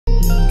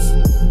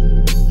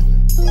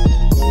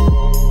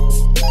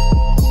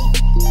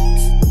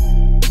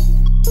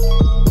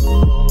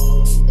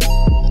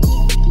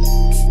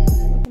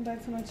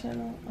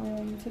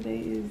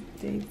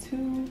day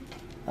 2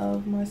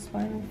 of my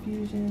spinal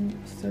fusion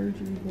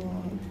surgery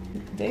vlog.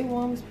 Day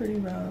 1 was pretty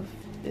rough.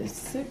 It's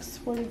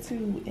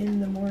 6:42 in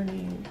the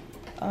morning.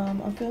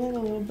 I'm feeling a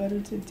little better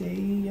today.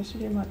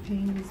 Yesterday my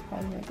pain was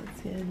probably like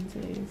a 10.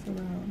 Today it's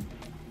around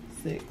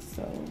 6,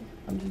 so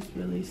I'm just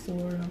really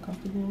sore and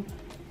uncomfortable.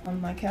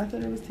 My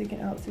catheter was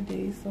taken out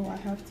today, so I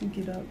have to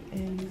get up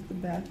and use the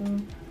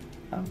bathroom.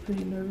 I'm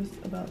pretty nervous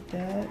about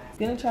that. I'm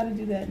gonna try to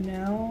do that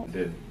now.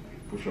 Then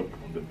push up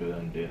on the bed,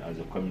 and then as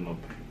you're coming up,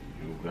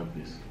 you grab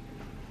this.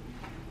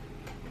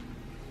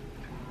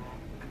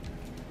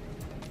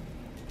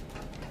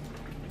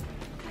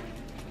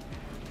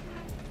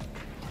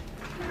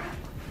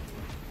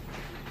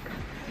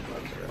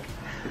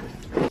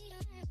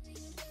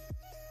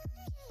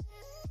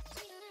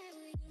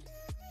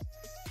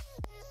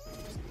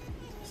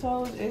 So I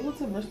was able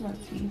to brush my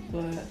teeth,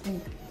 but I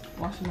think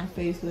washing my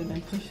face would have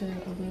been pushing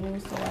a little,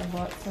 so I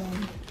bought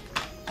some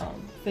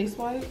face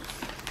wipes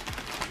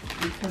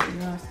because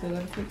now I still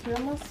gotta take care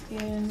of my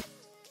skin.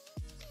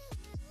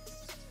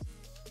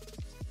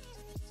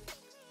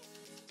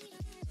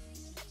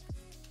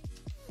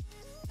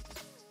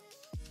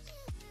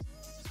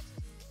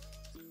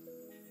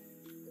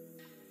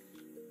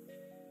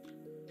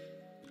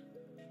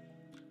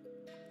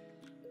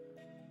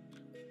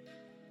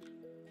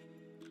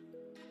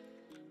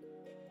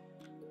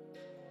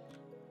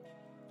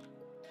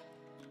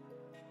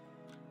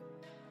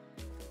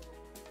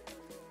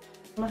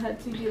 I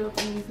had to get up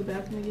and use the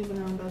bathroom again, but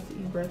now I'm about to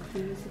eat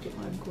breakfast to get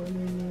my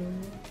gourmet meal.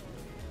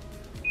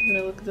 It's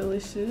gonna look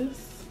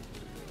delicious.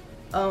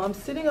 I'm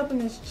sitting up in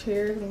this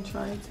chair because I'm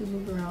trying to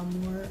move around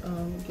more,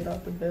 get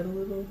out the bed a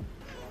little,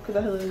 because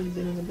I had literally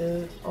been in the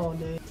bed all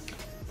day.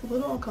 It's a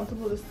little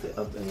uncomfortable to sit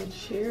up in the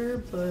chair,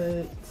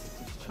 but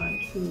just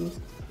trying to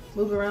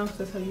move around because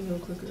that's how you know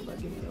quicker by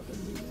getting up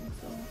and moving.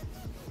 So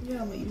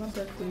yeah, I'm gonna eat my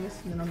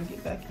breakfast and then I'm gonna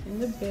get back in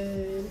the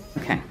bed.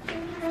 Okay.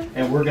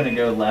 And we're gonna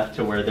go left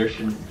to where there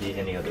shouldn't be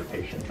any other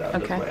patients out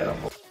this way. I don't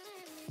hope.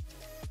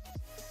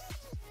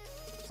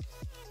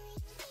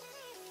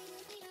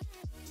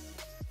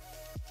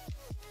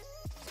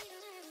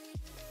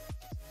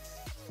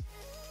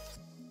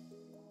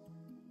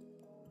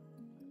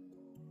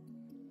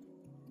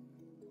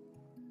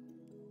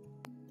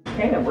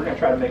 Okay, and we're gonna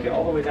try to make it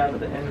all the way down to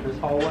the end of this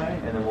hallway,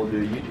 and then we'll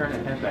do a U-turn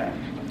and head back.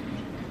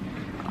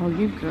 Oh,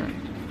 you good.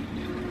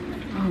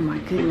 Oh my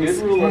goodness.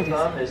 The good rule of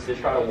thumb is to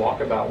try to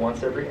walk about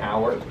once every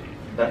hour.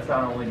 That's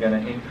not only going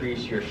to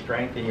increase your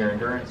strength and your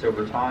endurance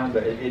over time,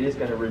 but it is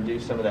going to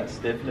reduce some of that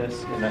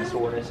stiffness and that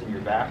soreness in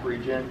your back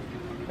region.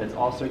 It's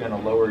also going to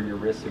lower your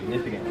risk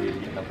significantly of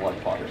getting a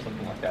blood clot or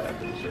something like that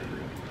after the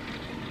surgery.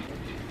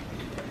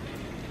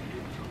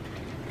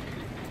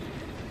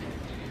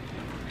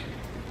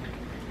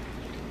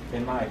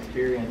 In my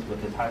experience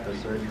with the type of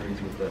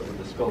surgeries with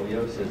the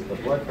scoliosis, the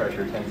blood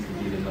pressure tends to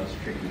be the most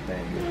tricky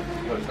thing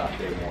post-op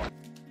day 1.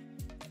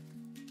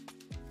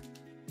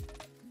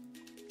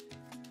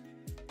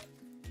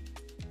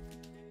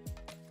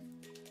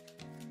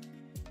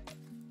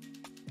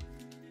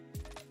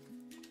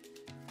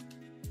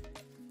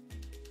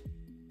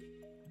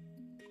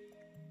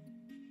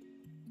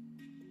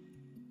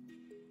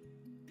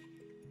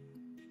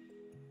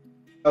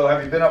 Oh,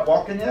 have you been up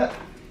walking yet?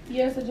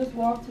 Yes, I just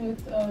walked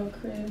with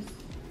Chris.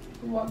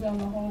 We walked down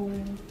the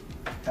hallway.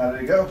 How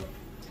did it go?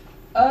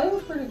 It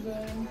was pretty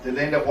good. Did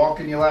they end up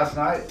walking you last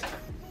night?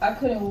 I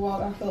couldn't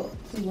walk. I felt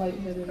too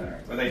lightheaded.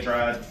 But they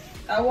tried.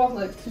 I walked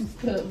like 2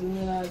 steps and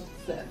then I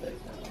sat back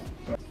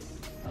down.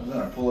 I'm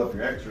gonna pull up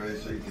your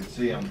x-rays so you can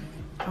see them.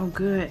 Oh,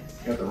 good.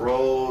 You got the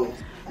roll,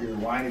 your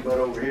whiny butt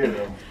over here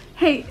though.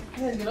 Hey.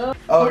 Get up.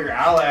 Oh, your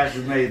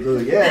eyelashes made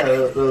those, yeah,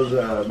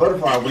 those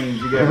butterfly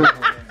wings you got.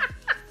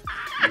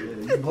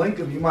 You blink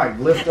them, you might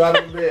lift out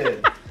of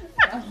bed.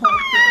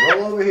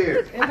 Roll over here.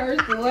 It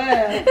hurts to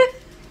laugh.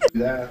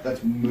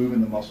 That's moving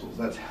the muscles.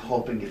 That's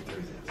helping get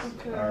through this.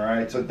 Okay. All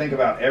right. So think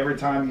about every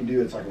time you do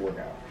it's like a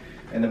workout,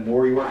 and the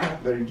more you work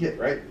out, the better you get.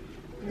 Right.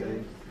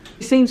 Okay.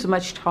 She seems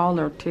much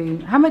taller too.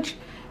 How much?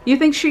 You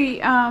think she?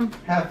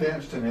 Half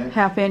inch to an inch.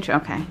 Half inch.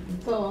 Okay.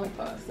 So like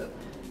 5'7".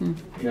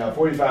 You know,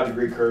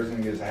 45-degree curves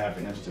and gives a half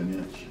inch to an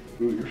inch.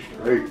 Ooh, you're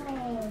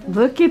straight.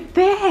 Look at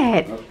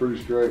that. That's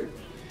pretty straight.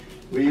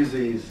 We use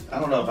these, I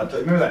don't know if I told you,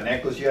 remember that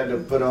necklace you had to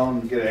put on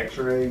to get an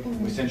x-ray?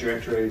 We sent your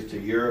x-rays to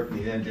Europe, and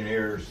these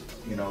engineers,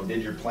 you know,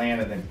 did your plan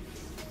and then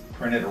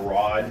printed a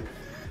rod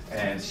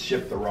and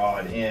shipped the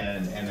rod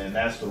in, and then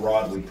that's the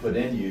rod we put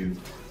in you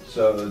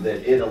so that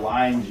it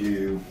aligns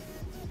you.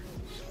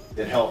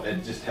 It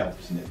just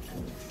helps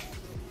significantly.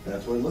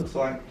 That's what it looks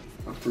like.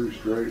 That's pretty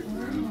straight,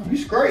 man. You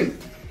straight.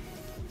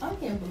 I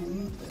can't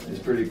believe that. It's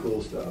pretty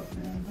cool stuff,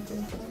 man.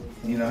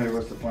 You know here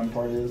what's the fun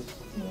part is?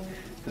 Yeah.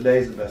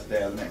 Today's the best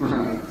day of the next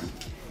 2 weeks.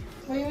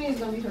 What do you mean it's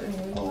gonna be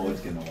hurting? Oh,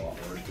 it's getting a lot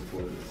worse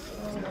before this.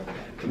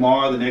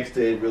 Tomorrow, the next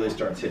day, it really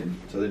starts hitting.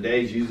 So the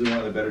day is usually one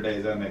of the better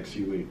days of the next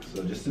few weeks.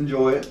 So just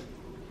enjoy it.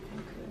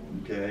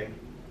 Okay?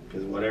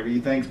 Because whatever you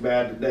think's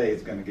bad today,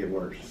 it's gonna get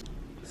worse.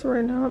 So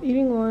right now I'm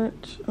eating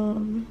lunch.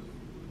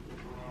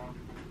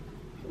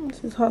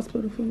 This is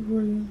hospital food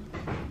for you.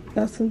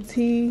 Got some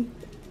tea,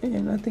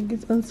 and I think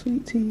it's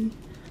unsweet tea.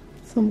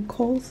 Some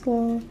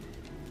coleslaw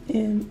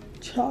and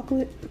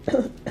chocolate,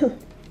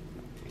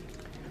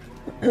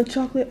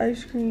 chocolate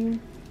ice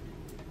cream.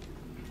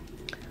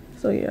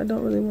 So yeah, I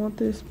don't really want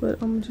this,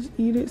 but I'm gonna just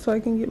eat it so I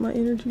can get my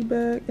energy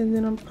back, and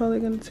then I'm probably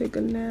gonna take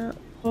a nap.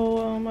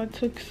 So I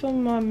took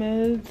some of my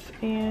meds,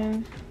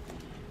 and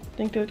I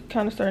think they're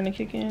kind of starting to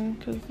kick in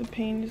because the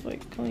pain is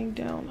like going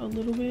down a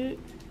little bit.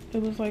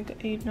 It was like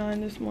 8,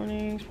 9 this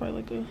morning. It's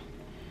probably like a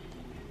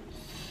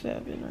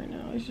 7 right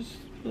now. It's just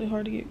really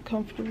hard to get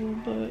comfortable,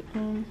 but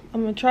I'm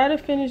gonna try to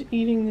finish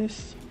eating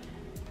this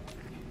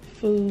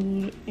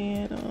food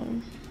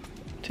and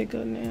take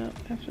a nap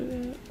after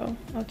that.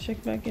 I'll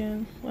check back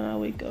in when I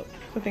wake up.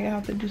 I think I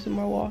have to do some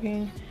more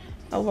walking.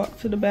 I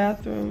walked to the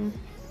bathroom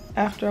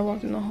after I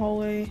walked in the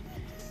hallway,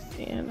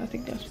 and I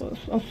think that's what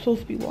I'm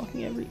supposed to be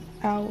walking every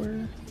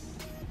hour.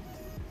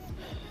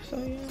 So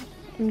yeah,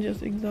 I'm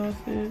just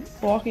exhausted.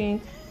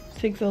 Walking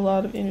takes a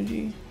lot of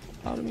energy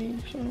out of me,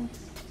 so I'm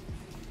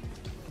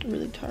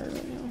really tired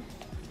right now.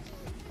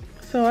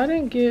 So I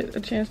didn't get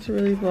a chance to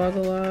really vlog a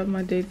lot of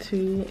my day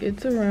 2.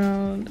 It's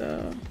around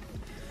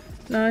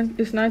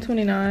it's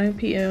 9:29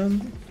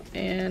 p.m.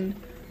 and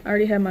I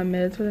already had my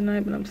meds for the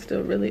night, but I'm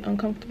still really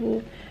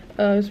uncomfortable.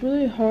 It's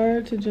really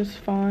hard to just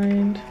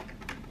find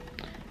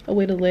a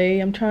way to lay.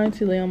 I'm trying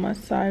to lay on my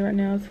side right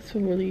now to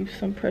relieve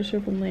some pressure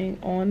from laying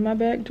on my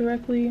back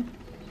directly.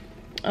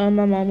 My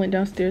mom went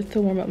downstairs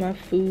to warm up my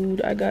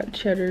food. I got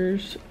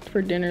cheddars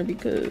for dinner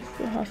because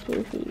the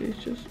hospital food is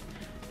just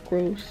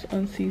gross,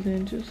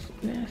 unseasoned, just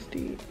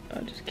nasty.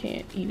 I just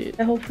can't eat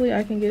it. Hopefully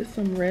I can get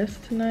some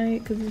rest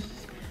tonight because it's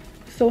just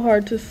so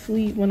hard to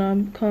sleep when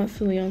I'm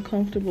constantly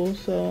uncomfortable,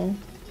 so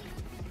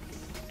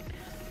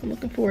I'm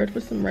looking forward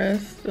for some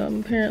rest.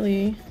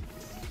 Apparently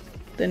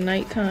the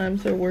night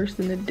times are worse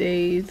than the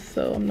days,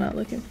 so I'm not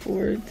looking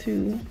forward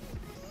to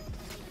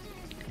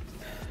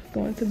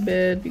going to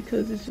bed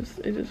because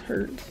it just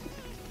hurts.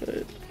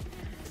 But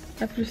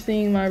after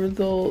seeing my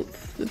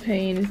results, the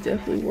pain is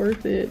definitely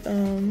worth it.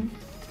 I'm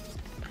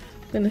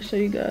gonna show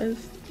you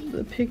guys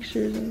the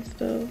pictures and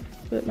stuff,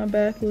 but my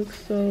back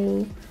looks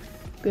so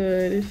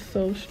good. It's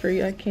so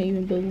straight. I can't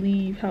even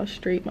believe how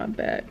straight my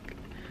back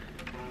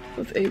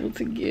was able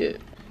to get.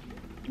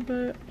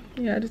 But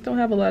yeah, I just don't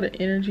have a lot of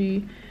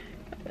energy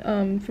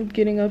from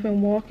getting up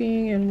and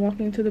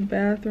walking to the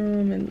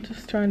bathroom and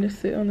just trying to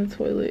sit on the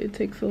toilet. It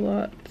takes a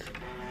lot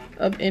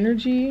of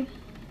energy,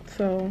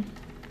 so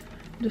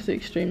I'm just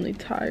extremely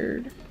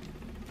tired,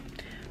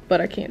 but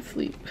I can't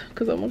sleep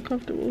because I'm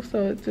uncomfortable,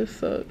 so it just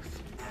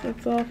sucks.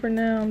 That's all for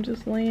now. I'm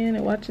just laying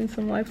and watching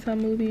some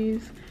Lifetime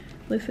movies,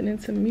 listening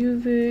to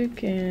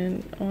music,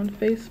 and on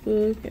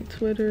Facebook and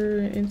Twitter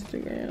and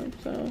Instagram.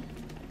 So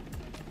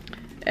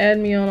add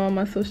me on all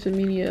my social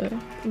media.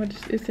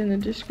 It's in the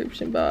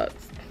description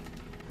box.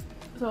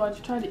 So I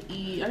just tried to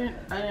eat. I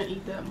didn't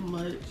eat that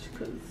much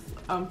because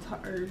I'm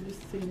tired.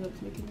 Just sitting up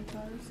is making me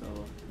tired.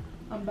 So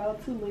I'm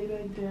about to lay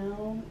back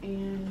down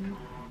and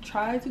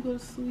try to go to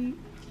sleep.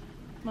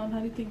 Mom, how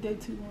do you think day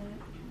 2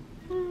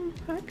 went?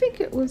 I think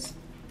it was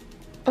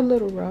a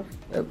little rough.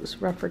 It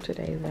was rougher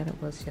today than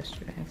it was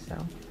yesterday. So,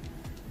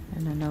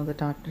 and I know the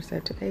doctor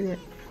said today that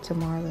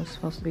tomorrow is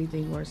supposed to be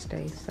the worst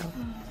day. So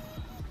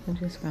I'm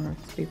just gonna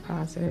be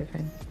positive,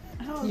 and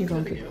How is it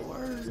gonna get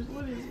worse?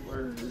 What is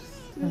worse?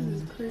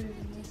 This is crazy.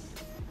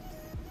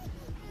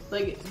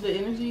 Like the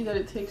energy that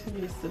it takes for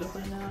me to sit up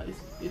right now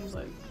is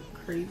like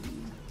crazy.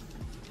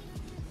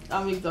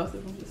 I'm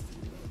exhausted from just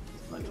sitting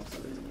up. Like I'm so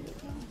ready to lay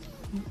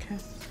down. okay.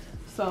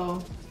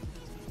 So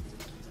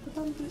what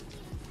time is it?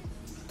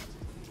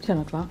 10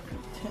 o'clock.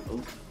 10.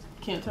 Oh,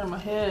 can't turn my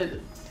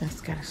head.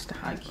 That's gotta stop.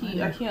 I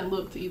can't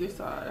look to either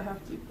side. I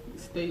have to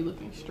stay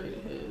looking straight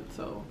ahead.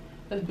 So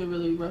that's been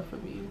really rough for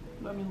me.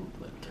 I mean,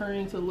 like,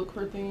 turning to look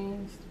for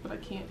things, but I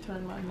can't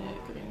turn my neck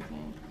or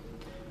anything.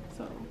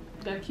 So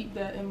gotta keep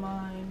that in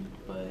mind.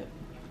 But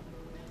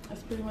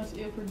that's pretty much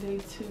it for day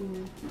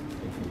 2.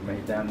 Made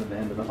it down to the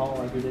end of the hall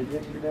like we did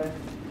yesterday.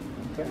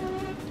 Okay.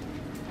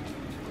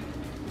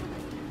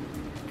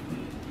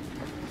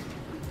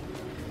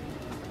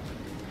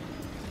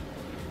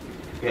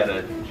 We had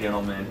a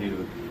gentleman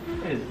who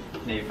is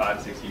maybe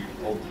 5, 6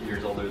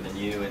 years older than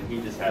you, and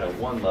he just had a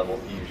 1-level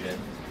fusion.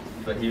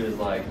 But he was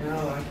like,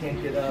 no, I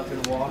can't get up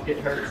and walk, it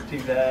hurts too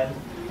bad.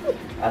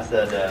 I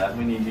said,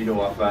 we need you to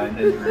walk by in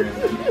his room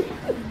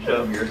and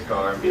show him your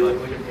scar and be like,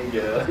 look at me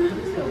go.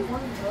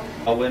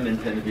 All women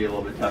tend to be a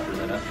little bit tougher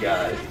than us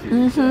guys,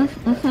 too.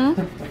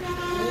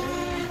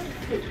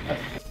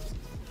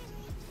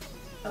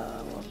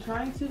 I'm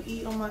trying to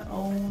eat on my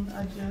own.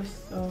 I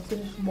just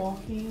finished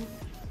walking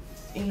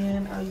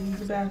and I used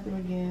the bathroom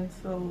again,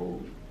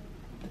 so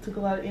it took a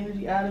lot of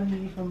energy out of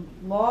me from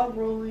log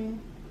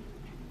rolling,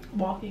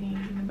 walking, and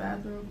using the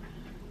bathroom.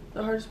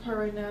 The hardest part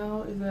right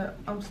now is that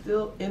I'm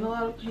still in a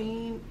lot of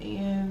pain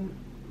and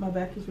my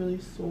back is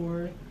really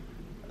sore.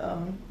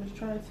 Just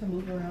trying to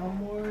move around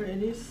more.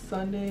 It is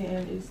Sunday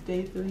and it's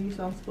day 3,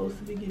 so I'm supposed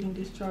to be getting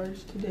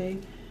discharged today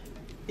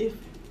if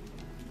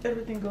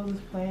everything goes as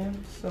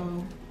planned.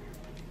 So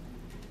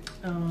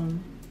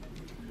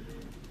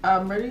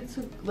I'm ready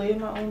to lay in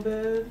my own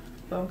bed,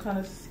 but I'm kind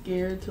of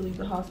scared to leave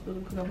the hospital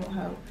because I won't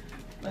have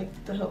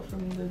like the help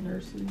from the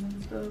nurses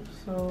and stuff.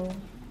 So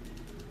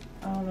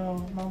I don't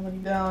know, my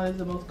laying down is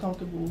the most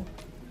comfortable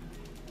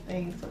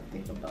thing to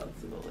think about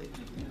to go lay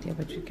down. Yeah,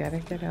 but you gotta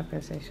get up,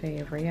 as they say,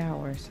 every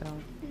hour, so.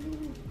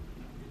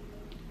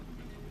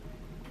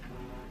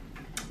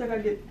 It's like I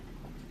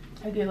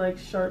get like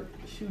sharp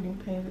shooting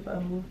pains if I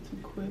move too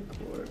quick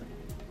or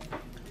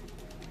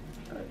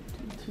I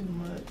do too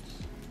much.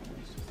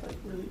 It's just like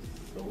really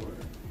sore.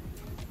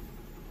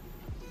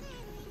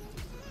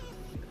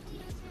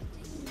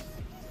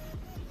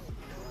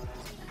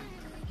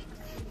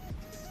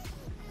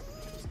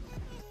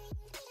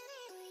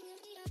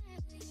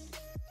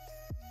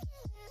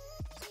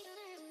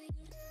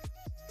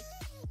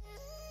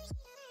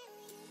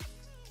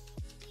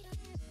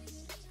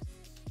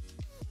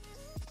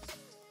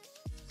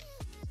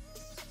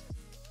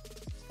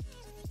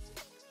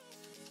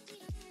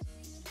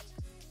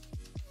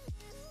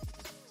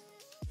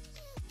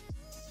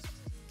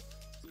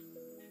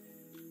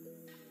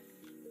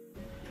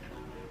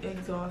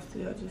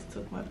 Exhausted. I just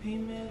took my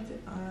pain meds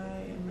and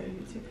I am ready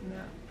to take a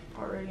nap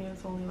already. And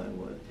it's only like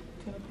what,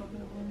 10 o'clock in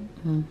the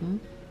morning.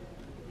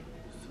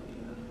 So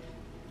yeah,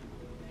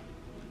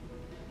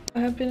 I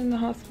have been in the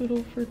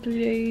hospital for 3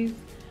 days.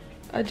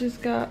 I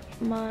just got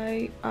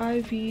my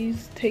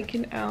IVs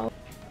taken out.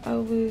 I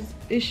was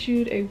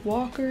issued a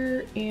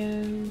walker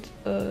and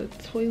a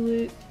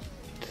toilet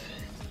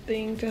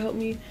thing to help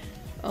me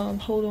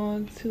hold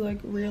on to like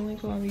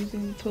railings while I'm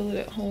using the toilet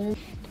at home.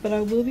 But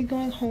I will be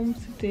going home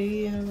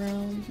today in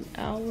around an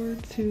hour or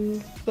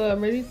two. But I'm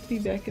ready to be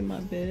back in my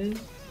bed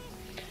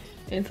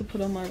and to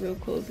put on my real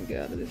clothes and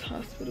get out of this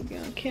hospital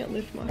gown. I can't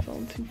lift my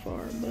phone too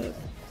far, but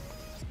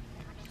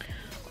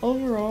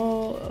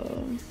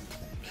overall,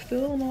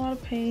 still in a lot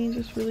of pain,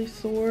 just really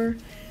sore,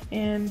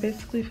 and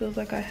basically feels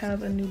like I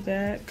have a new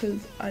back,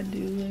 because I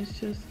do. It's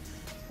just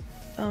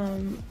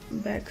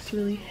back's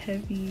really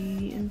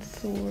heavy and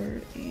sore,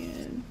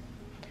 and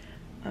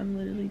I'm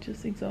literally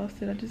just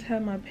exhausted. I just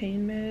had my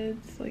pain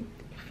meds like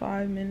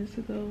 5 minutes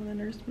ago when the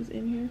nurse was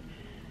in here.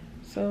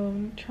 So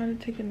I'm trying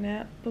to take a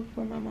nap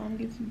before my mom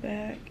gets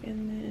back,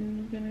 and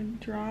then I'm gonna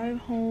drive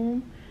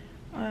home.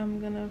 I'm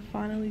gonna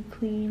finally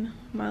clean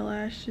my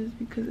lashes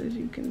because, as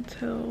you can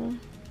tell,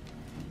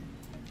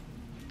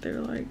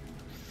 they're like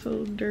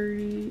so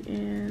dirty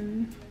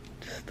and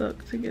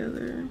stuck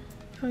together.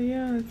 So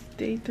yeah, it's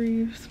day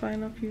 3 of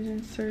spinal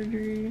fusion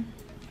surgery.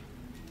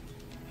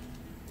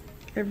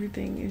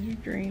 Everything is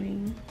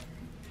draining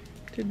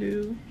to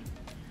do,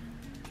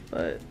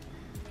 but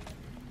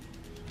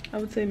I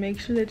would say make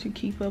sure that you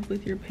keep up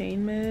with your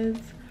pain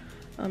meds.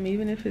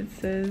 Even if it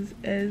says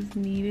as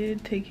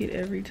needed, take it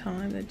every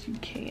time that you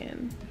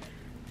can,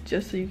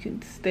 just so you can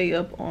stay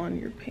up on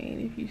your pain.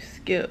 If you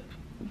skip,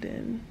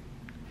 then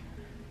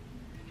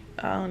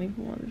I don't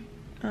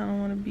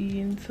want to be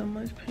in so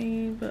much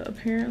pain. But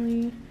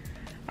apparently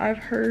I've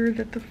heard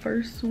that the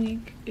first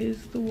week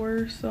is the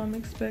worst, so I'm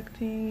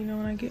expecting, you know,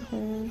 when I get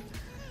home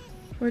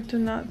for it to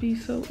not be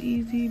so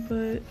easy,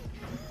 but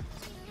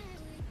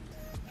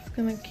just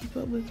gonna keep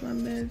up with my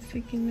meds,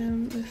 taking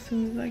them as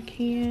soon as I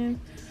can.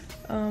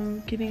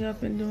 Getting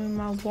up and doing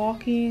my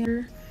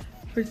walking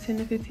for 10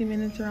 to 15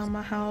 minutes around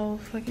my house.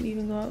 I can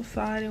even go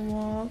outside and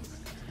walk.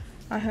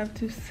 I have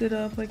to sit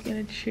up like in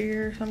a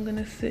chair, so I'm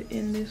gonna sit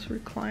in this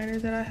recliner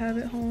that I have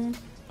at home.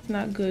 It's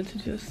not good to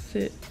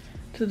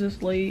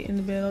just lay in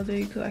the bed all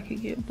day, because I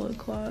could get blood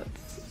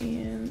clots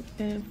and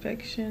an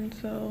infection.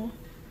 So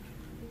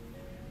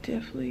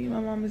definitely,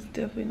 my mom is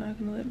definitely not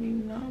gonna let me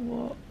not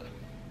walk.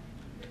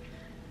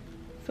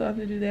 So I have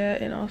to do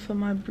that, and also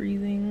my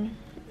breathing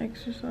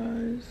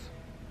exercise.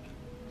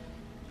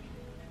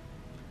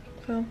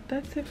 So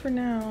that's it for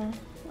now.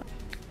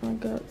 I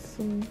got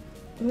some,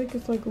 I think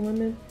it's like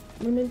lemon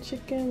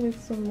chicken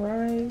with some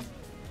rice,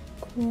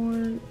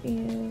 corn,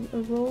 and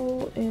a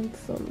roll, and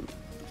some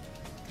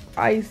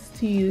iced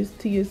tea. This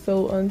tea is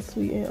so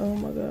unsweetened, oh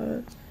my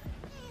god.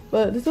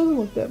 But this doesn't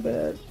look that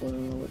bad. I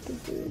don't know what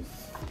this is.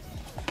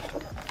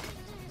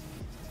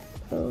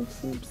 Oh,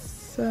 some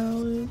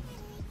salad.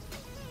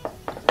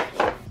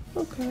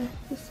 Okay,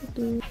 this will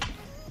do.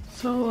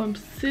 So I'm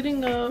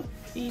sitting up,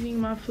 eating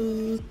my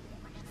food.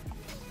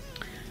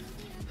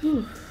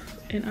 Whew.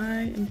 And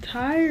I am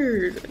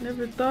tired. I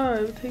never thought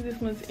it would take this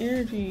much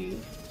energy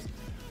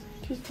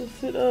just to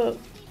sit up.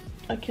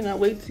 I cannot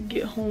wait to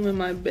get home in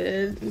my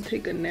bed and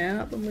take a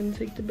nap. I'm gonna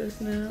take the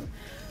best nap.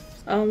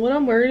 What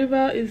I'm worried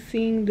about is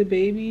seeing the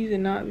babies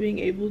and not being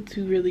able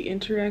to really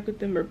interact with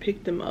them or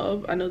pick them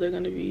up. I know they're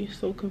gonna be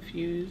so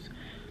confused.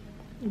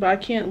 But I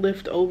can't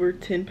lift over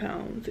 10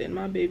 pounds, and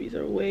my babies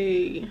are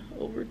way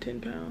over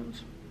 10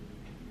 pounds.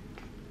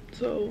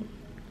 So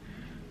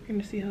we're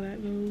gonna see how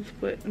that goes.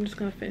 But I'm just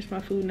gonna finish my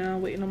food now,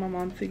 waiting on my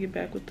mom to get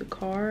back with the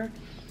car,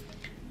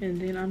 and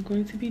then I'm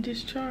going to be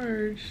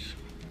discharged.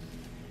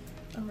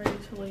 I'm ready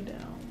to lay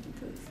down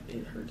because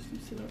it hurts to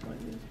sit up like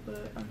this,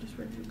 but I'm just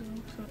ready to go.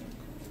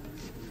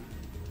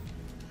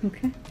 So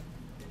Okay.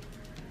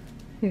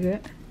 You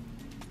good?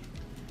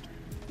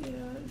 Yeah,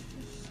 it's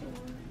just sore.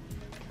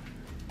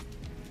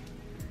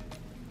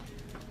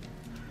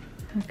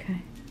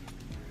 Okay.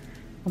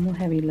 I'm gonna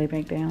have you lay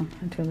back down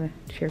until the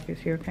chair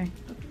gets here, okay?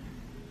 You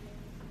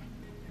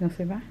gonna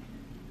say bye?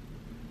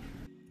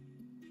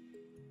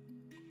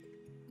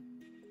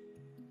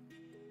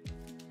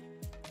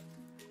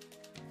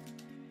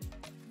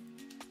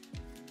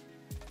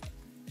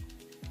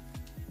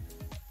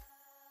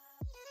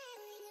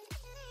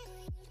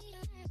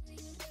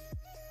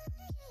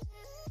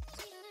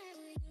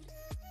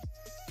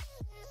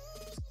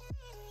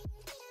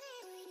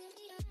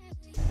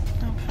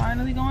 I'm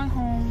finally going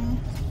home.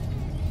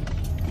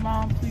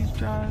 Mom, please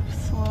drive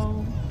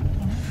slow.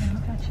 I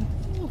got you.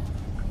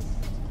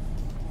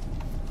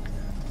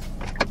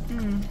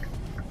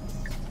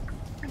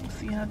 Let's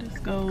see how this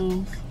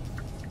goes.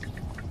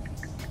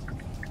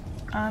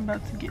 I'm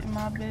about to get in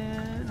my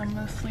bed. I'm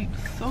gonna sleep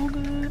so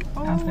good.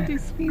 How's Oh, that?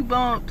 these speed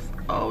bumps.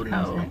 Oh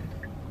no.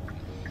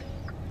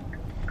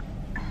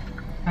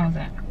 How's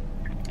that?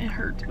 It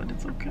hurts, but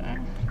it's okay.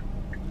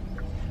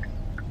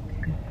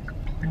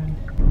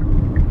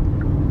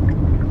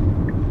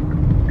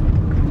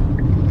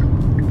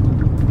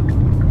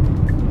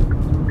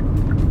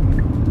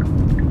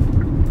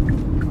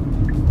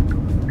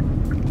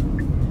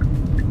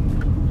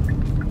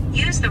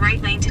 Use the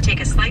right lane to take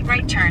a slight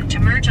right turn to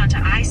merge onto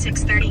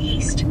I-630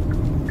 East.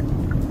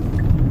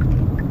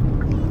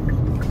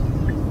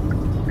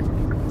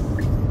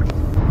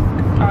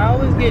 I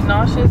always get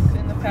nauseous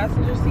in the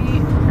passenger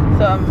seat,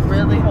 so I'm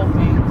really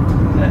hoping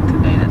that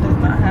today that does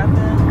not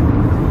happen.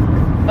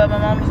 But my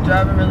mom is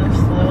driving really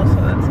slow, so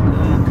that's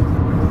good.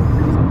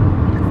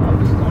 I'm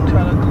just gonna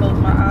try to close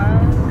my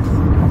eyes.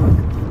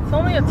 It's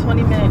only a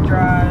 20-minute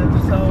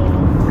drive, so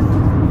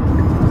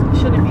it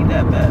shouldn't be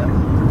that bad.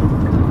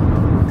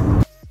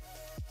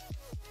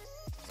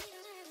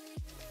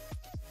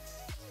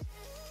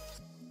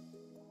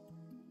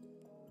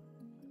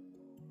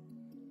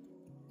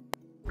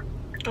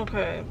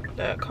 Okay,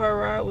 that car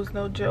ride was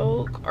no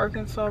joke.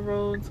 Arkansas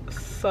roads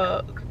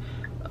suck.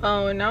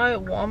 And now at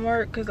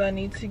Walmart because I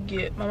need to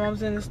get, my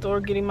mom's in the store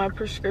getting my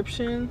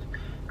prescription,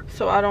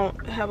 so I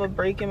don't have a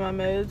break in my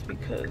meds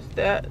because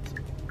that,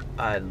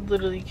 I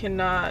literally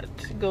cannot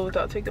go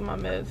without taking my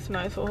meds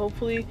tonight. So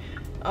hopefully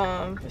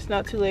it's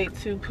not too late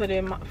to put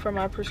in for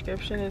my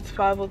prescription. It's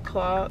 5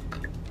 o'clock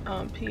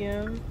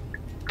p.m.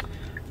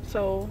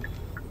 So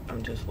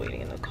I'm just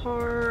waiting in the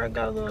car. I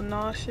got a little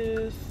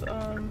nauseous.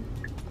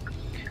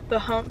 The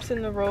humps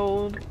in the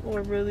road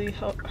were really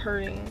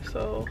hurting,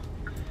 so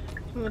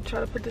I'm gonna try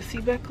to put the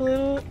seat back a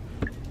little.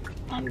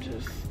 I'm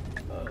just,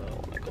 I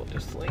wanna go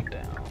just lay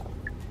down,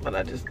 but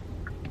I'm just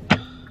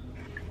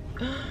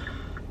gonna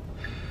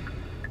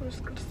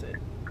sit.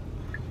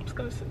 I'm just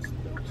gonna sit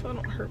still so I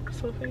don't hurt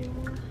myself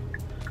anymore.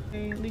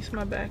 Okay, at least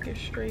my back is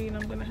straight and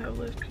I'm gonna have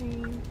less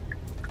pain.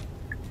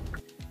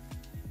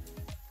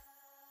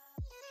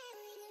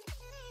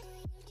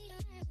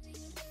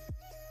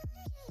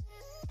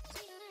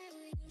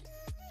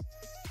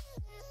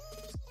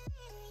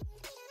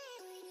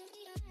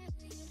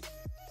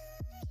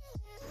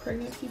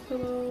 Pregnancy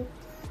pillow.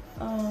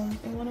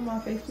 In one of my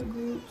Facebook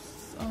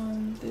groups,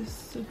 this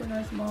super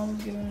nice mom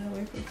was giving it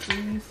away for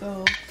free,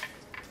 so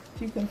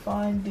if you can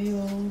find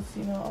deals,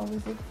 you know,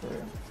 always look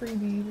for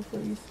freebies before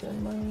you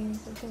spend money.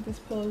 I think this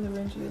pillow is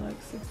originally like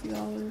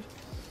 $60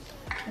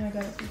 and I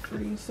got it for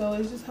free, so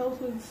it just helps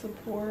with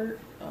support,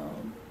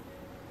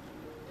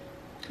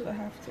 because I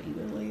have to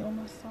either lay on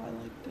my side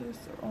like this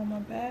or on my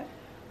back,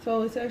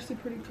 so it's actually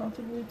pretty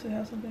comfortable to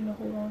have something to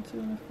hold on to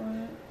in the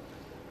front.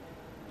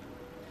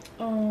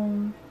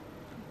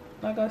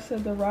 Like I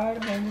said, the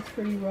ride home was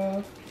pretty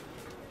rough.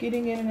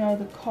 Getting in and out of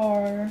the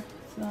car,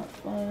 it's not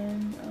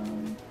fun.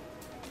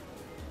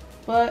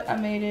 But I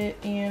made it,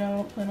 and I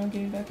don't plan on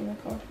getting back in the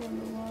car for a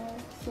little while.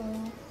 So,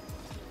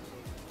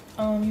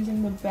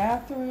 using the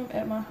bathroom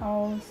at my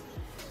house,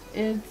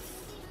 it's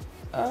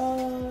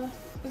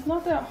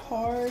not that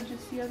hard.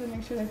 Just you have to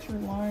make sure that you're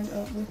lined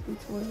up with the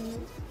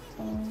toilet,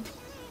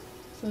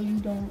 so you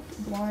don't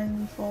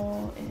blindly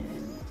fall,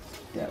 and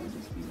that would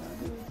just be not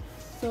good.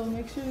 So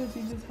make sure that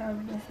you just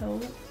have the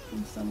help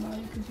from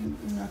somebody, because you're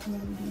not going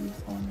to be able to do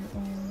this on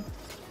your own.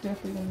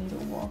 Definitely going to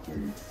need a walker.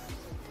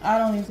 I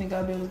don't even think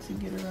I'll be able to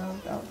get around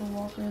without the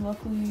walker.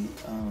 Luckily,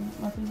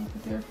 my physical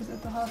therapist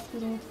at the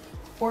hospital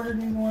ordered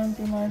me one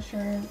through my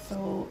insurance,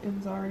 so it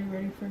was already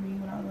ready for me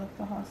when I left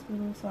the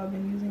hospital. So I've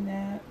been using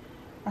that.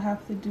 I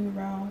have to do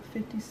around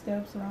 50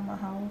 steps around my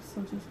house,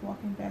 so just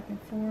walking back and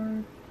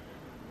forth.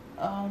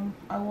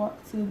 I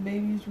walked to the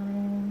baby's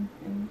room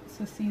and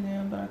to see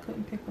them, but I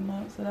couldn't pick them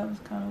up, so that was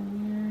kind of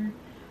weird.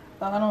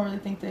 I don't really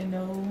think they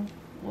know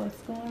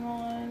what's going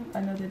on.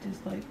 I know they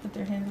just like put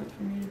their hands up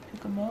for me to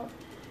pick them up,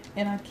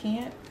 and I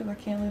can't, because I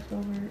can't lift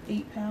over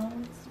 8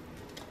 pounds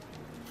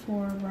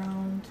for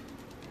around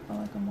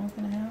like a month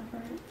and a half,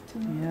 right? 2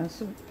 months. Yeah,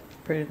 it's a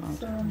pretty long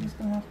So time. I'm just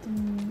gonna have to,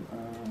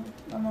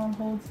 my mom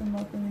holds them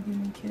up and they give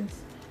me a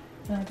kiss,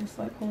 and I just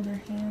like hold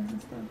their hands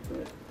and stuff,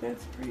 but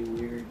that's pretty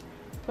weird.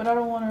 but I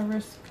don't want to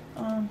risk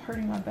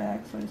hurting my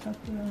back, so I just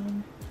have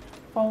to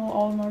follow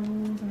all of my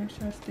rules and make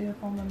sure I stay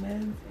up on my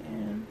meds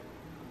and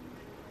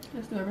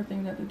just do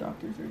everything that the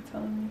doctors are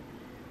telling me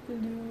to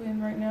do.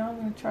 And right now I'm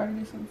going to try to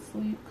get some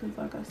sleep because,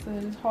 like I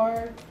said, it's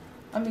hard.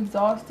 I'm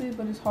exhausted,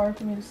 but it's hard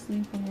for me to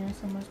sleep when you're in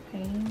so much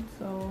pain.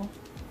 So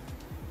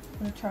I'm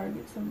going to try to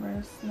get some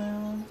rest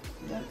now.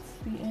 That's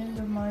the end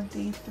of my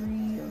day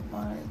 3 of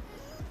my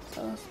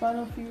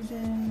spinal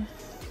fusion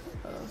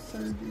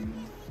surgery.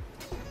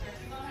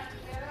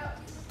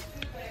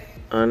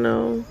 I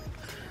know.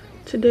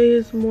 Today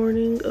is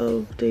morning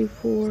of day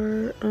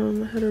 4. I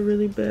had a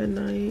really bad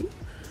night.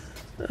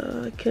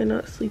 I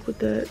cannot sleep with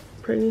that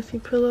pregnancy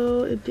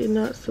pillow. It did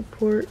not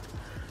support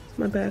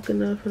my back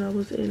enough, and I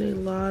was in a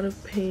lot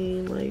of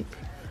pain. Like,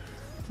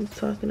 I'm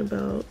talking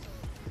about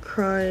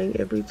crying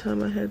every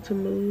time I had to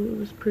move. It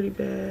was pretty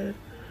bad.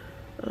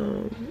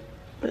 I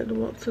had to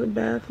walk to the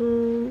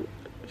bathroom.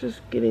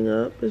 Just getting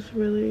up is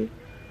really,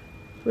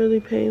 really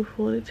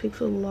painful, and it takes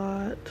a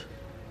lot.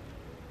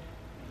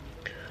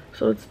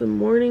 So it's the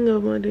morning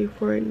of my day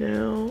 4 right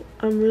now.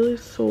 I'm really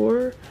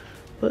sore,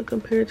 but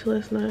compared to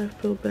last night, I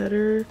feel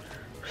better.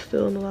 I'm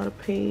still in a lot of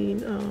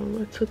pain.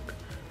 I took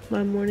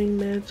my morning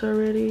meds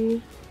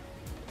already.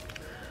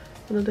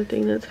 Another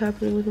thing that's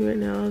happening with me right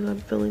now is I'm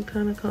feeling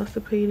kind of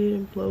constipated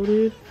and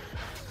bloated.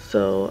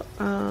 So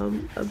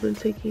I've been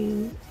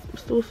taking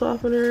stool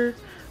softener.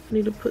 I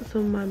need to put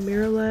some of my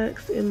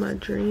Miralax in my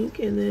drink,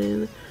 and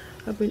then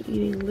I've been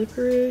eating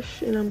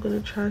licorice, and I'm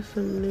gonna try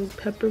some new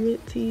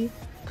peppermint tea.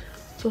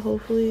 So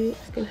hopefully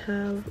I can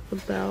have a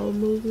bowel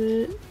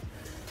movement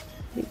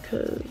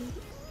because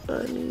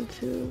I need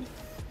to.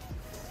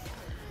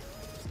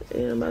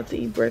 And I'm about to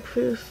eat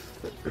breakfast.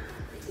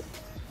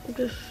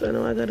 I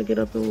know I gotta get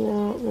up and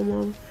walk. My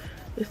mom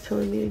is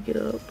telling me to get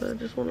up, but I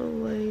just wanna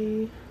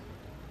lay.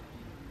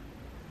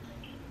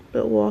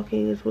 But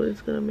walking is what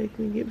is gonna make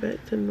me get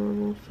back to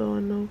normal, so I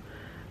know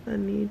I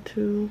need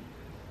to.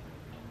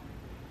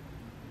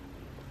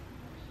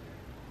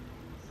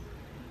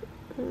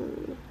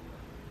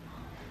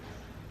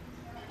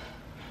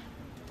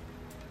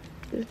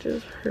 It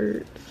just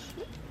hurts.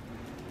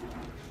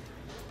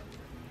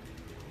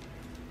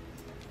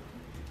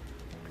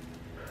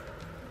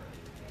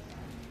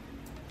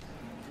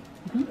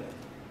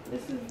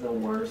 This is the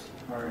worst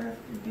part. I have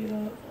to get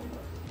up.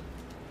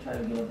 Try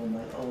to get up on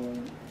my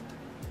own.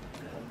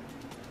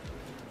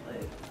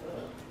 Like,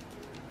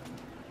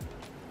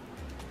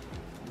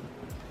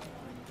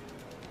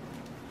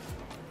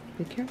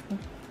 Be careful.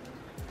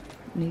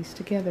 Knees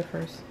together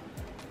first.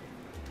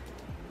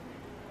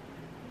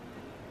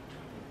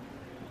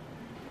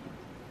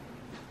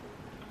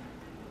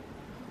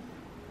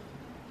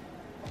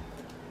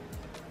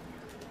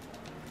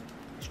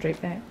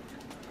 Straight back.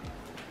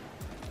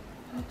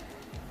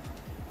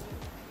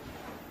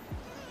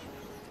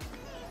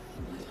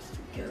 legs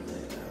together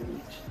and I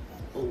reach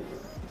over.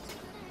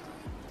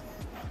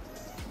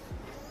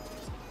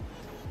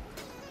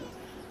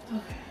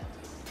 Okay.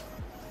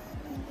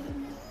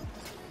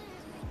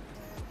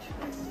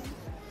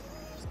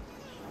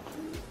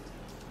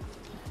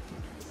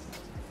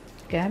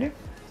 Got it?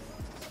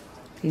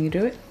 Can you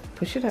do it?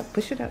 Push it up,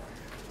 push it up.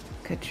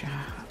 Good job.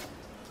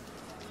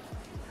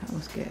 That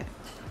was good.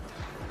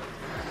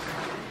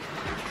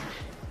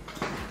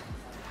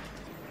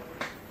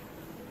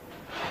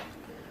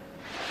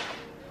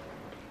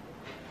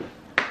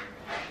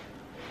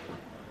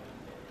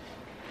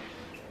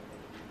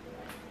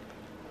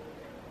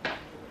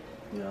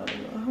 Y'all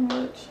don't know how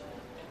much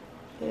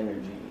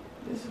energy.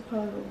 This is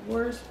probably the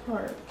worst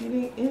part.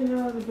 Getting in and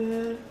out of the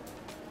bed,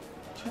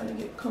 trying to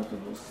get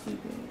comfortable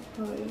sleeping.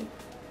 Probably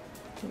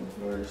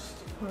the worst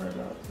part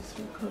about this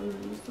recovery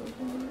so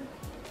far.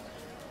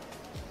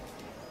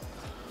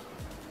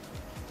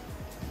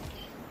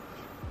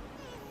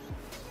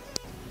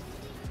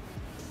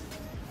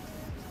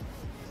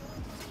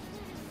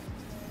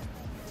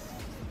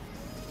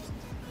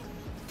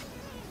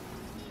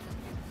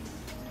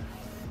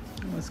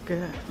 That was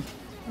good.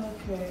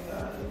 Okay,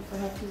 guys, I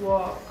have to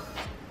walk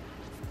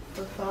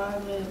for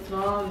 5 minutes.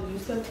 Mom, did you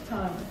set the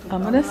timer?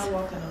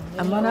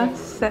 I'm gonna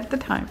set the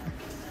timer.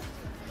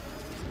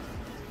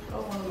 I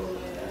want to go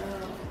lay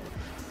down.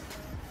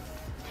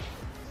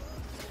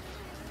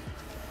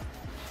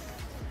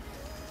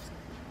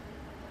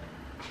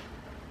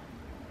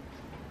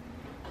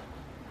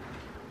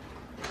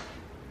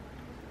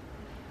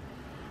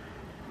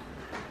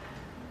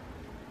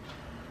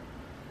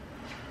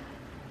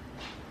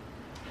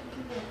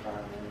 Give it 5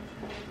 minutes.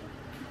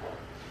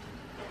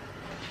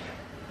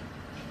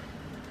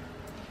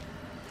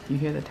 You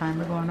hear the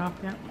timer going off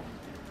yet?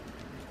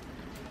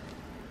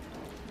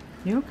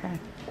 You okay?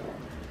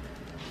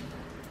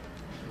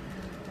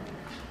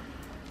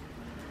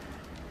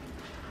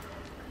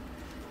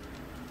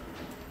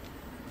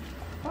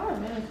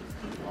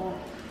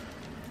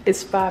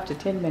 It's 5 to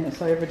 10 minutes,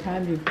 so every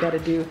time you've got to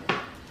do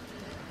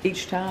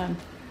each time.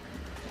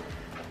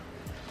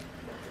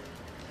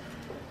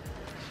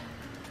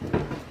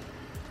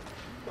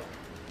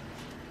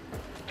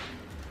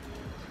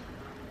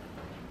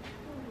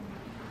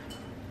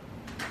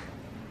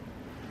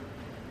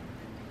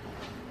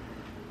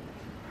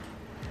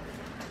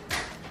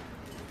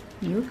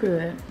 You're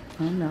good.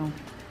 I know.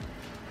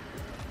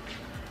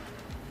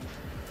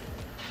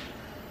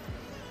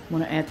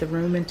 Want to add the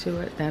room into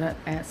it? That'll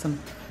add some.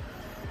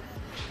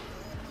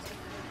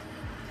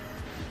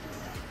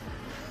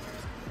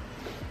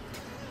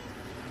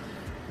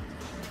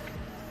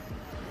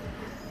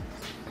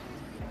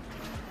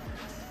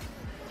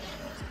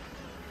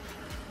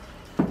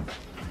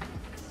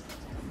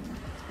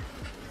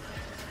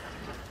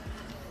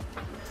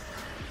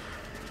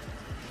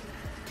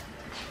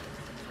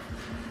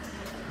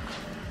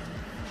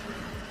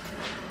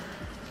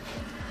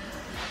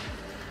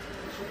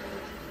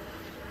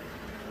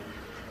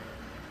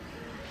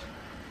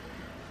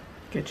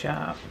 Good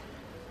job.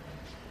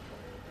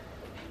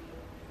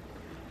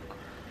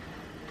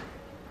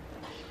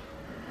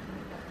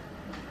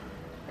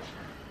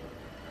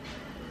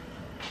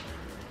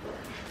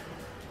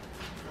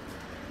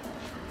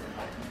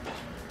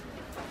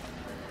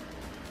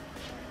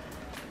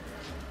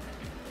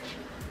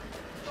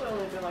 It's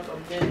only been like a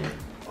minute.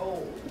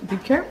 Oh. Be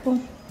careful.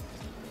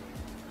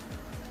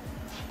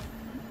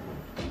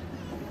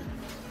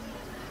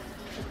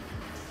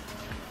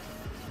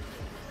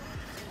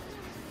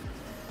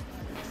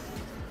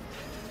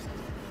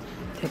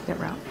 Take that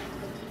route.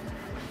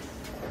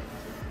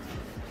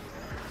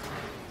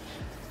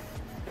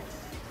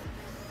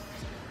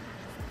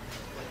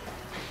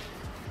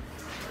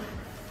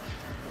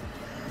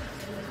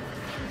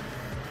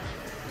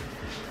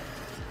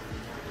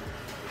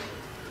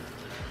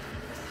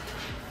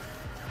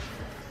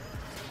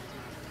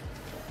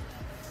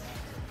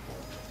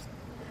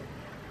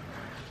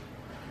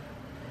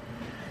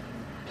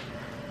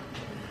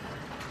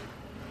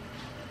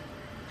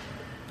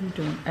 You're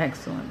doing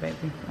excellent, baby.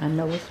 I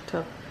know it's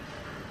tough.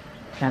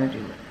 Gotta do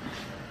it.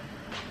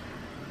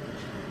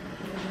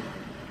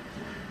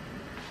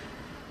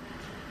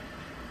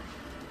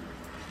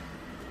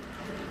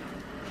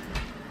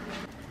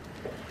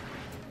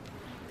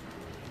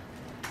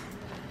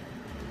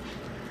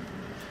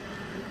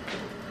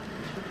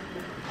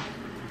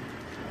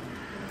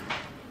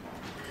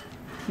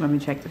 Let me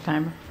check the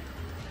timer.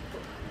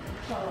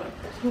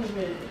 2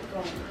 minutes.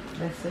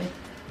 Let's see.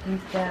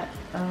 We've got,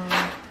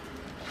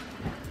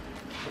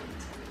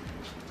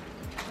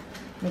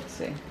 let's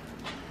see.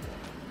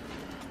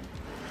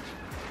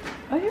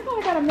 Oh, you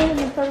only got 1 minute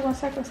and 31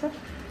 seconds left.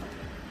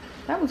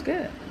 That was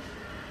good.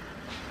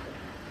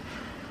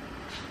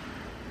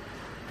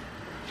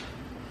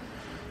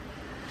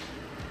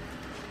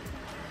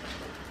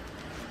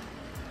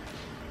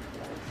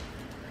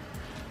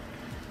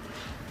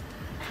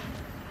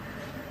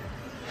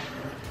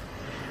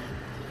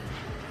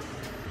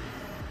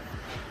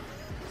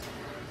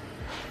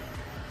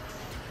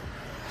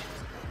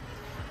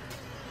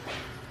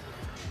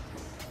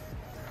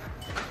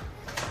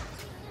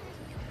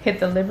 Hit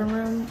the living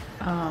room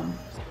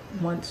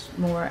once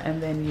more,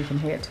 and then you can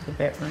head to the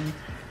bedroom,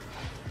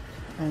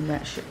 and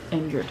that should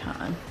end your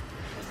time.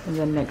 And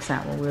then next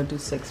hour we'll do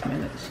 6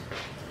 minutes.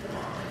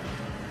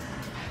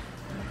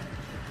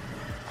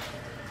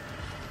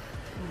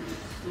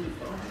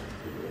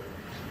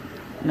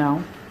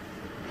 No.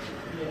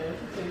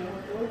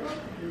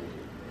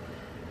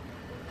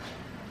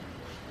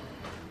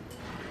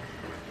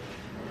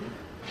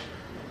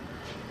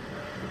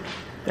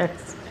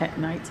 That's at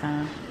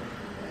nighttime.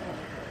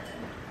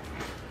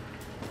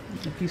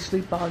 If you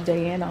sleep all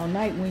day and all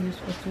night, when you're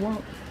supposed to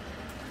walk.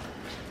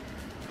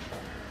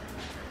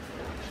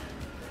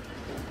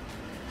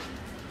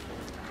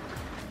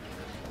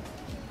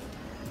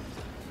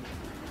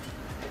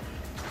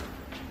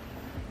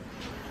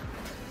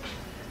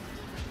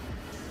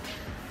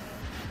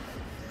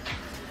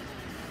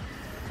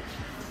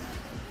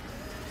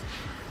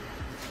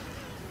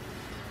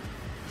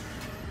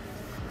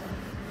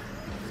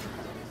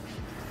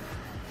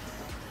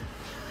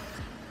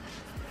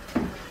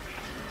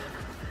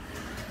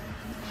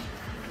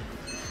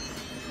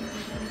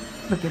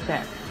 Look at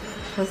that.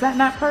 Was that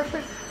not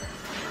perfect?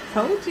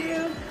 Told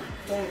you.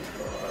 Thank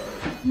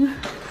God.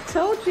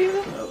 Told you.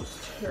 That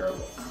was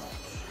terrible.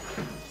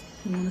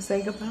 You want to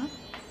say goodbye?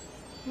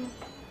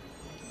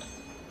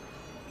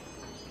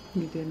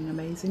 You did an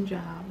amazing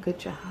job. Good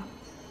job.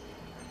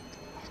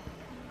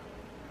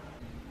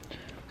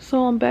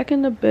 So I'm back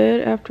in the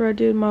bed after I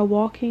did my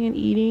walking and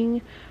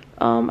eating.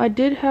 I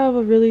did have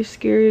a really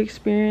scary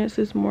experience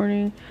this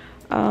morning.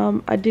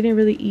 I didn't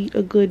really eat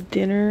a good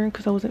dinner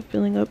because I wasn't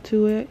feeling up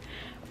to it.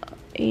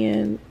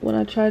 And when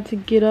I tried to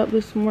get up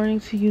this morning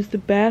to use the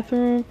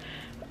bathroom,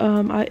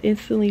 I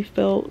instantly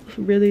felt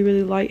really,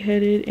 really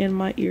lightheaded and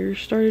my ears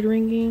started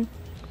ringing.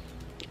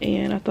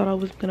 And I thought I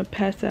was going to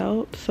pass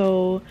out.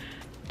 So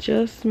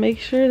just make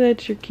sure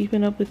that you're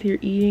keeping up with your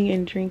eating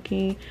and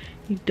drinking.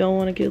 You don't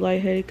want to get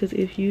lightheaded, because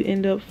if you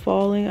end up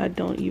falling, I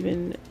don't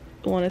even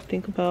want to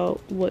think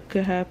about what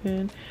could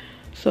happen.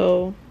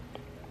 So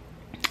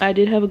I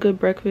did have a good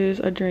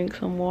breakfast. I drank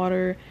some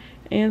water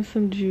and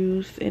some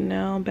juice, and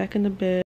now I'm back in the bed.